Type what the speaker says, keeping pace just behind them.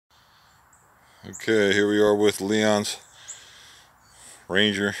Okay, here we are with Leon's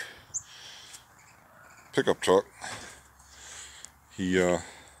Ranger pickup truck. He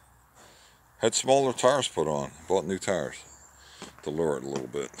had smaller tires put on, bought new tires to lower it a little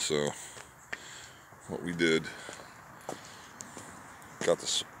bit. So what we did, got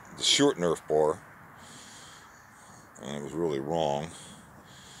the short Nerf bar, and it was really wrong.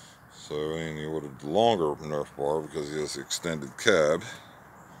 So then he ordered the longer Nerf bar because he has the extended cab.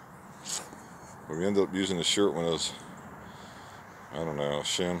 But we ended up using the short one as, I don't know, a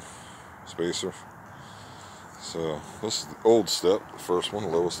shim spacer. So this is the old step, the first one, the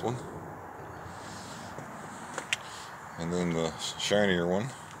lowest one. And then the shinier one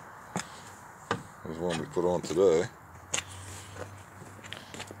is one we put on today.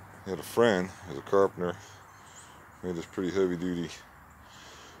 He had a friend who's a carpenter, made this pretty heavy duty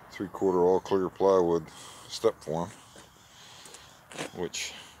 3/4 all clear plywood step for him,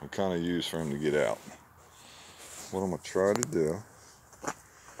 which we kind of use for him to get out. What I'm going to try to do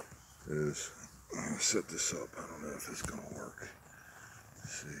is, I'm going to set this up. I don't know if it's going to work.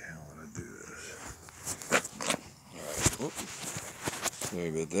 Let's see, how would I do this? Alright, sorry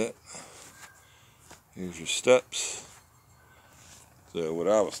about that. Here's your steps. So what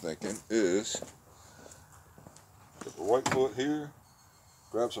I was thinking is, put the right foot here,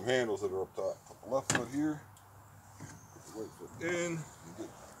 grab some handles that are up top. Put the left foot here, put the right foot in, and get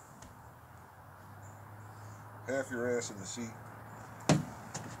half your ass in the seat.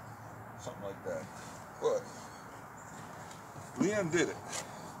 Something like that. But Leon did it.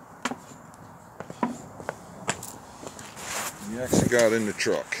 He actually got in the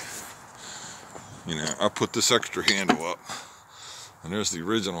truck. You know, I put this extra handle up, and there's the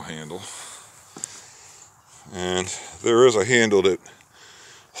original handle. And there is a handle that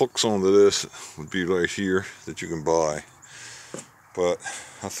hooks onto this, would be right here, that you can buy. But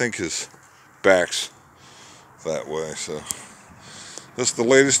I think his back's that way, so that's the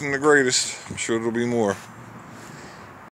latest and the greatest. I'm sure there'll be more.